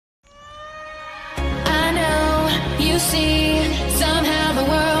you see, somehow the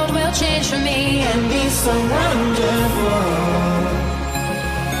world will change for me and be so wonderful.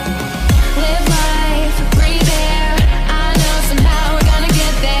 Live life, breathe air. I know somehow we're gonna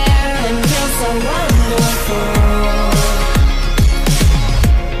get there and feel so wonderful.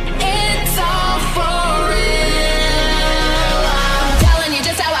 It's all for real. I'm telling you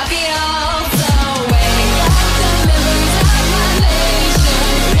just how I feel. So wake up the memories of my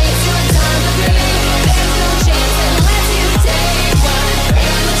nation. It's your time to breathe. There's no chance unless you take one.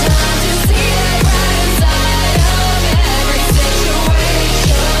 And the time to see it right inside of every situation.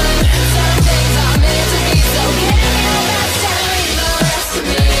 Some things are meant to be, so give me your best and leave the rest to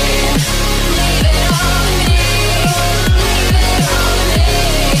me. Leave it all to me. Leave it all to me.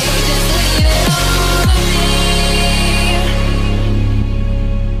 Just leave it all to me.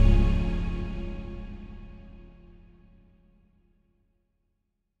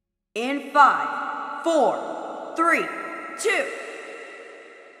 In 5, 4, 3, 2.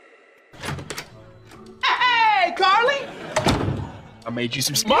 Hey, Carly! I made you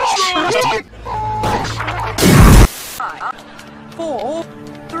some mushrooms! 5, 4,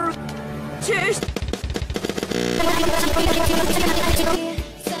 3, 2.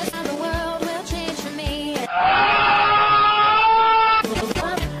 Somehow the world will change for me. I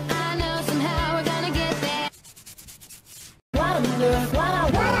know somehow we're gonna get there.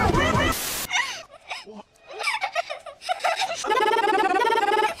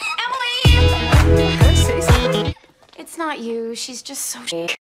 Emily! It's not you. She's just so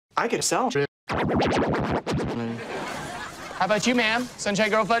I get a sell. How about you, ma'am? Sunshine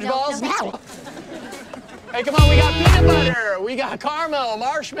Girl Fudge Balls? No. Hey, come on, we got peanut butter, we got caramel,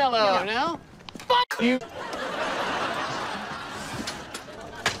 marshmallow, no? Fuck you.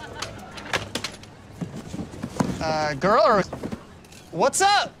 Girl, or what's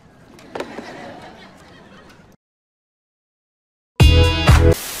up?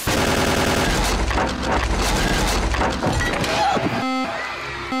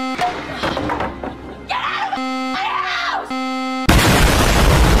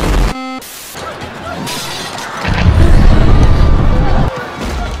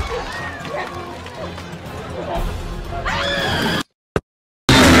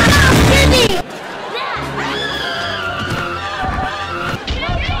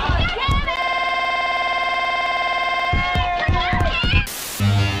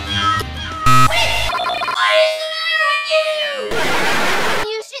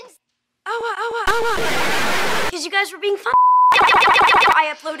 Because you guys were being fun.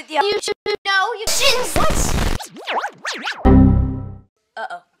 I uploaded the. You should know. You shouldn't. What?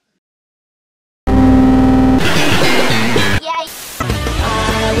 Uh-oh. Yeah.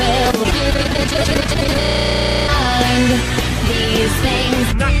 I will find these things.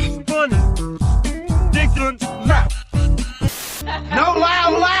 Not funny. Dickens. No,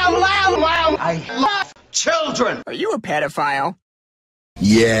 loud. I love children. Are you a pedophile?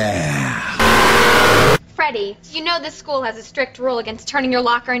 Yeah. Freddie, you know this school has a strict rule against turning your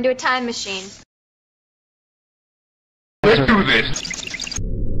locker into a time machine. Let's do this.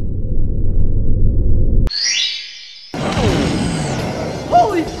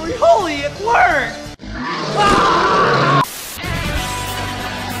 Holy, it worked!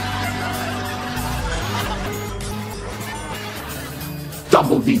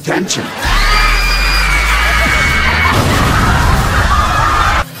 Double detention.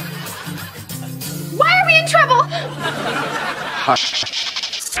 Why are we in trouble? Hush.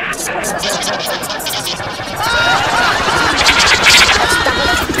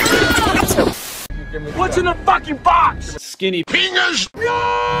 What's in the fucking box? Skinny Fingers.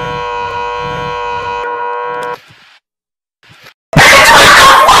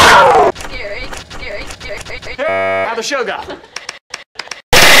 Scary. How the show go?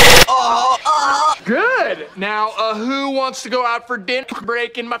 Good. Now, who wants to go out for dinner?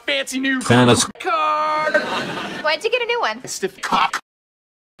 Breaking my fancy new card. Why'd you get a new one? My stiff cock.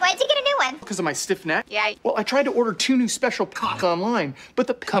 Why'd you get a new one? Because of my stiff neck? Yeah. Well, I tried to order 2 new special cock online, but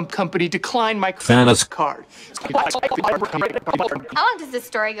the company declined my fantasy card. How long does this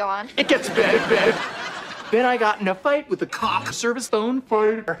story go on? It gets better. Then I got in a fight with the cock service phone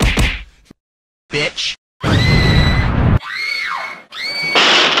fighter. Bitch.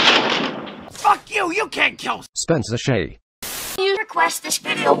 Fuck you. You can't kill. Spencer Shea. You request this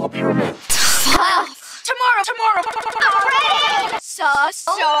video will be removed. Tomorrow. Sus.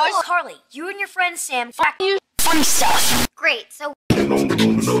 Carly, you and your friend Sam. You funny sus. Great. So.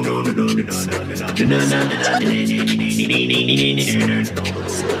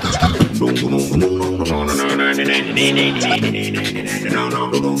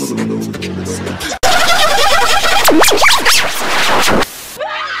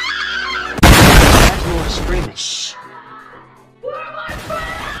 More screaming. Shh.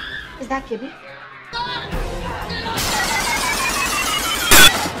 Is that Gibby?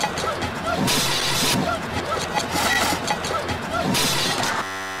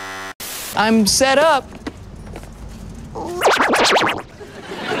 I'm set up.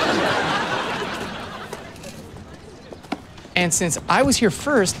 And since I was here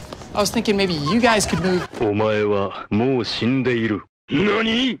first, I was thinking maybe you guys could move. お前はもう死んでいる。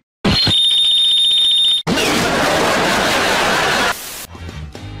何?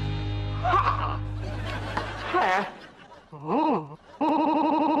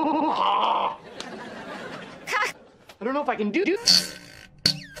 I don't know if I can do.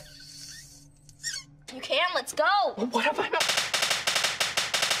 You can, let's go. What have I not?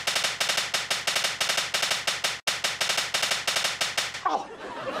 Oh.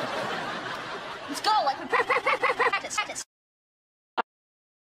 Let's go, like we practice.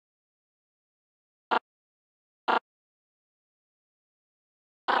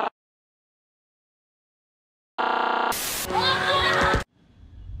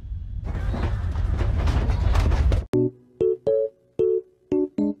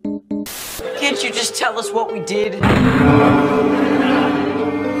 Can't you just tell us what we did?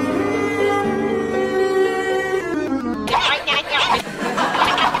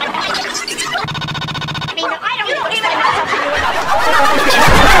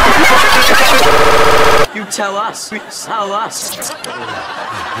 You tell us. Tell us.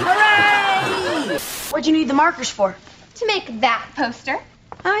 Hooray! What'd you need the markers for? To make that poster.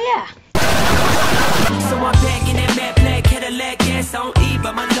 Oh, yeah. So I'm back in that matte black Cadillac, gas on E,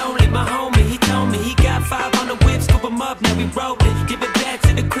 but my lonely, my homie, he told me he got 5 on the whip, scoop 'em up, now we rollin', give it back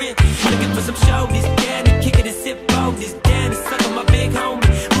to the crib, looking for some shoulders, down and kick it and sip boulders, down and suck on my big homie,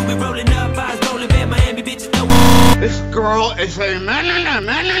 we'll be rolling up, eyes rolling back, Miami bitches know. This girl is a man.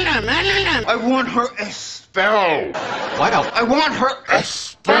 I want her expelled. Wow. I want her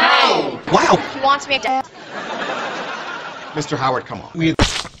expelled. Wow. He wants me to... Mr. Howard, come on.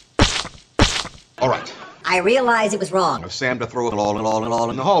 All right. I realize it was wrong. Of Sam to throw it all in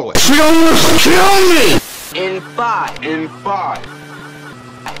the hallway. She almost killed me. In 5. In 5.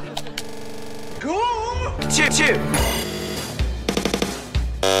 Go! 2.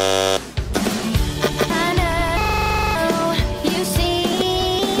 I know you see.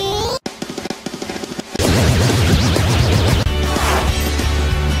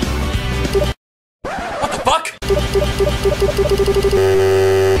 What the fuck?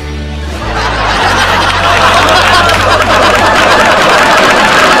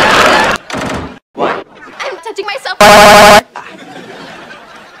 I'm touching myself.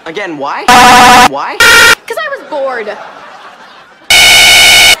 Again, why? Why? Because I was bored.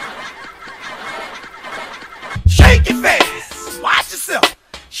 Shake it fast. Watch yourself.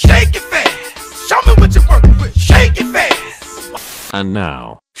 Shake it fast. Show me what you're working with. Shake it fast. And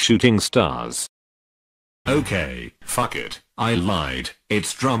now, shooting stars. Okay, fuck it. I lied.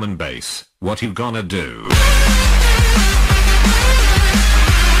 It's drum and bass. What you gonna do?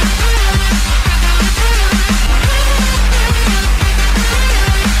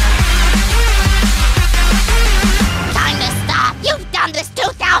 Time to stop. You've done this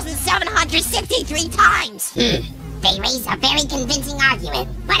 2,763 times. They raise a very convincing argument,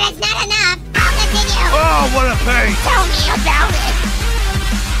 but it's not enough. I'll continue. Oh, what a pain. Tell me about it.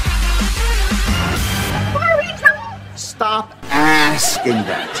 Why are we in trouble? Stop asking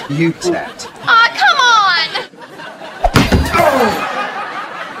that. You chat. Aw, come on!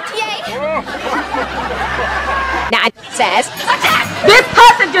 Yay! Now it says, This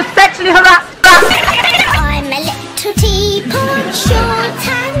person just sexually harassed. I'm a little teapot, short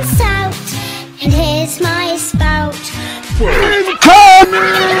and stout, and here's my spout.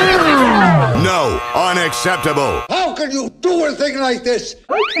 No, unacceptable. How can you do a thing like this?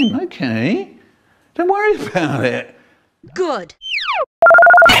 Okay. Don't worry about it. Good.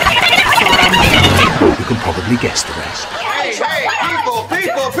 You can probably guess the rest. Hey, people.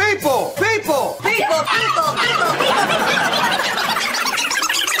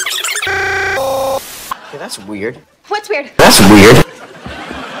 Okay, that's weird. What's weird? That's weird.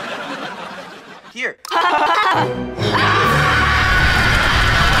 Here.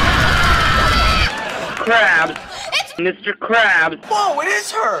 Krabs. Mr. Krabs. Whoa, it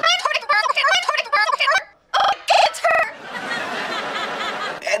is her. Oh, it's her!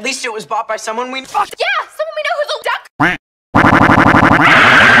 At least it was bought by someone we fucked. Yeah, someone we know who's a duck.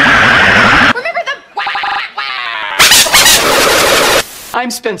 Remember the... I'm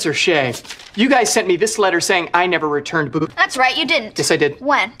Spencer Shea. You guys sent me this letter saying I never returned boob. That's right, you didn't. Yes, I did.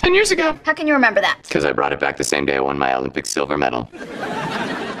 When? 10 years ago. How can you remember that? Because I brought it back the same day I won my Olympic silver medal.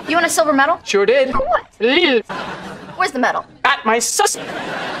 You won a silver medal? Sure did. For what? Where's the medal? At my sus.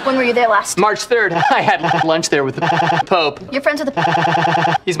 When were you there last? March 3rd. I had lunch there with the Pope. You're friends with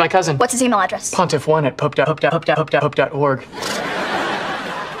the He's my cousin. What's his email address? Pontiff1@pope.org.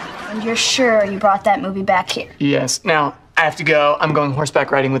 And you're sure you brought that movie back here? Yes. Now, I have to go. I'm going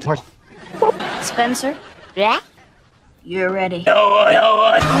horseback riding with horse. Spencer? Yeah? You're ready.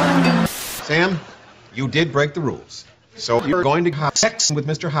 Sam, you did break the rules. So you're going to have sex with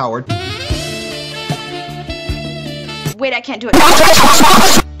Mr. Howard. Wait, I can't do it.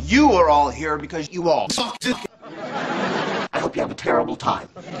 You are all here because you all suck. I hope you have a terrible time.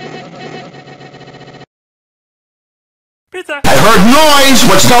 Pizza. I heard noise!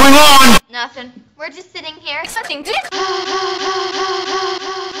 What's going on? Nothing. We're just sitting here. Nothing. Get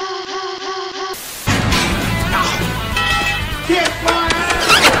fire! Get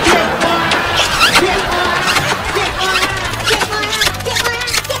fire! Get fire!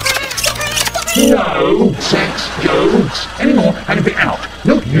 No sex jokes anymore. Anything out.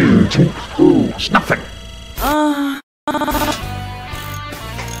 No YouTube fools. Nothing.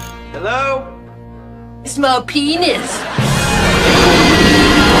 Hello? It's my penis.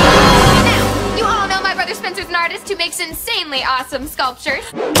 Now, you all know my brother Spencer's an artist who makes insanely awesome sculptures.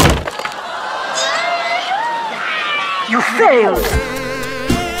 You failed.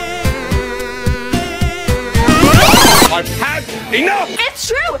 I've had enough! It's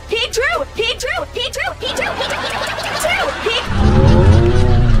true! He drew! He drew! He drew! He drew! He drew!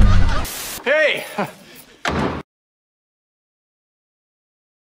 Hey!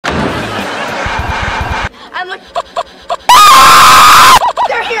 I'm like,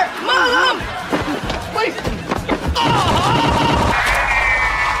 they're here! Mom! Wait!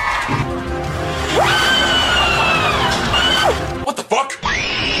 What the fuck?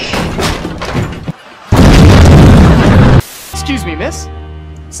 Excuse me, miss.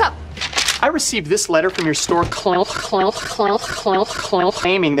 What's up? I received this letter from your store claiming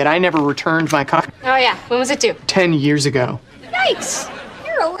that I never returned my cock. Oh yeah, when was it due? 10 years ago. Yikes!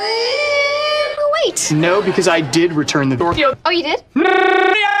 You're a little late. No, because I did return the video. Oh, you did?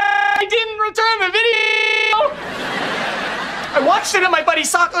 I didn't return the video! I watched it at my buddy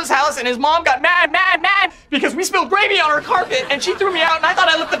Sacco's house, and his mom got mad because we spilled gravy on her carpet, and she threw me out, and I thought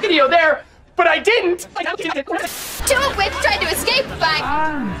I left the video there, but I didn't. Two of which tried to escape by...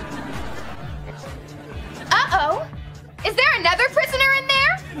 Uh-oh. Is there another prisoner in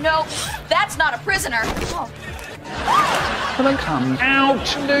there? No, that's not a prisoner. Oh. Can I come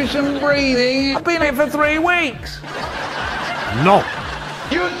out and do some breathing? I've been here for 3 weeks. No.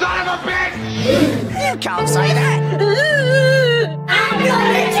 You son of a bitch! You can't say that. I'm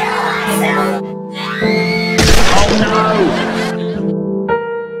gonna kill myself! Oh no!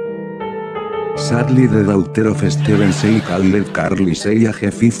 Sadly the daughter of Steven Seagal Carly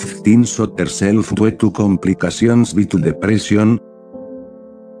age 15 shot herself due to complications due to depression.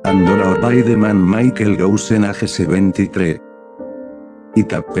 And or by the man Michael Gausen age 73.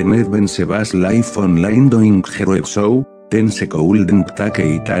 It happened when she was live online doing her web show, then she couldn't take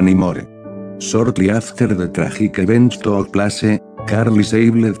it anymore. Shortly after the tragic event took place, Carly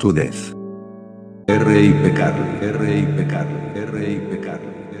saved to death. R.I.P. Carly, R.I.P. Carly, R.I.P.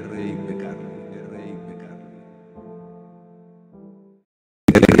 Carly, R.I.P. Carly.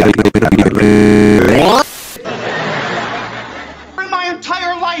 My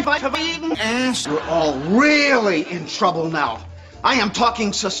entire life I have eaten ass. You're all really in trouble now. I am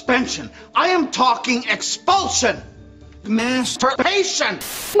talking suspension. I am talking expulsion. Masturbation.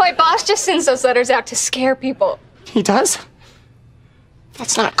 My boss just sends those letters out to scare people. He does?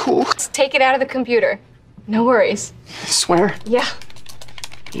 That's not cool. Just take it out of the computer. No worries. I swear? Yeah.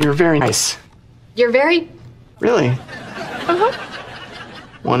 You're very nice. You're very... Really? Uh-huh.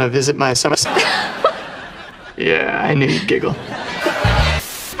 Want to visit my summer? Yeah, I knew you'd giggle.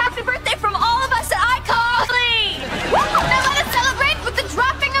 Happy birthday from all of us at iCarly! Now let us celebrate with the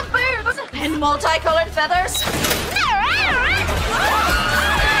dropping of boobs and multicolored feathers.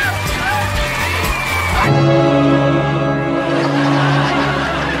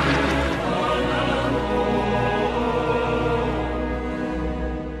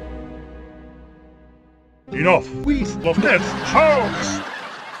 Enough. We love this house.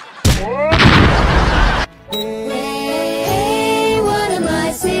 Hey, what am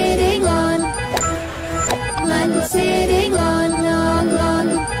I sitting on? I'm sitting on. What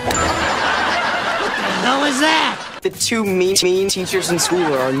the hell is that? The 2 mean teachers in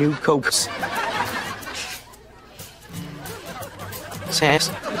school are our new cokes. Sass.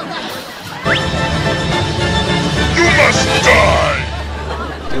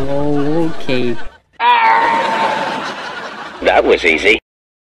 Oh, okay. That was easy.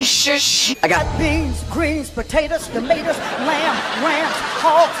 Shush. I got beans, greens, potatoes, tomatoes, lamb, rams,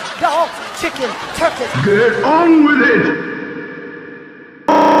 hogs, dogs, chicken, turkey. Get on with it!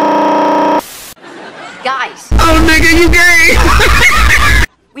 Guys. Oh, nigga, you gay!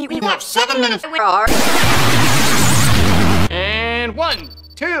 we have 7 minutes. Where are? And 1,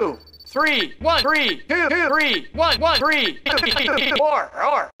 2, 3, 1, 3, 2, 3, 1, 1, 3,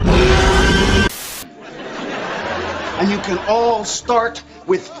 4. And you can all start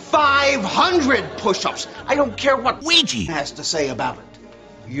with 500 push-ups. I don't care what Ouija has to say about it.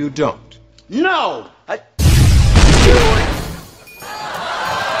 You don't. No!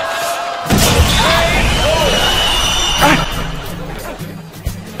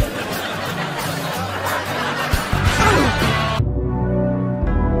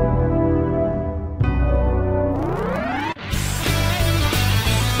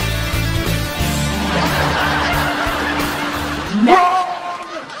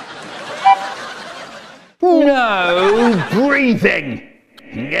 No breathing!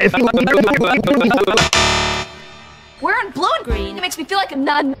 We're in blue and green. It makes me feel like a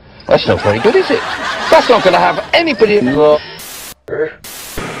nun. That's not very good, is it? That's not gonna have anybody in the...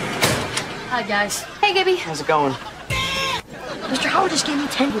 Hi, guys. Hey, Gibby. How's it going? Mr. Howard just gave me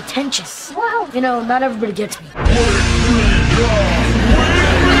 10 with 10 chess. Wow. You know, not everybody gets me.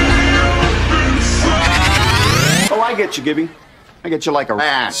 Oh, I get you, Gibby. I get you like a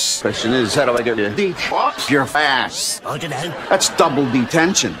ass. Question is, how do I get you? Detox your ass. Oh, did I? That's double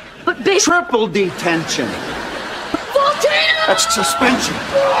detention. But big... Triple detention. Volcano! That's suspension.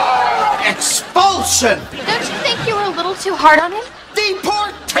 Expulsion. Don't you think you were a little too hard on him?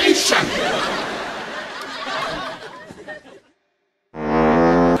 Deportation.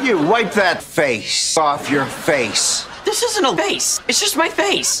 You wipe that face off your face. This isn't a face. It's just my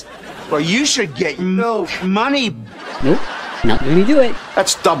face. Well, you should get no money. Nope. Not gonna do it.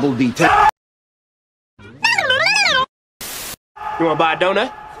 That's double detention. You wanna buy a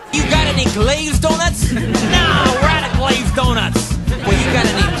donut? You got any glazed donuts? No, we're out of glazed donuts. Well, you got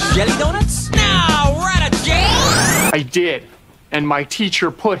any jelly donuts? No, we're out of jelly. I did. And my teacher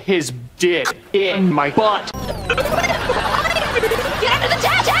put his dick in my butt. Get under the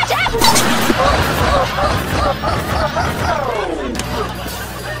tap!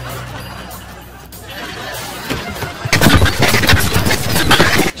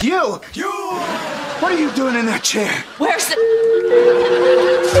 You! What are you doing in that chair? Where's the...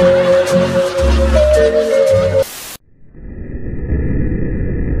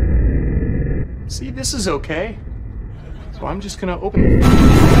 See, this is okay. So I'm just gonna open it.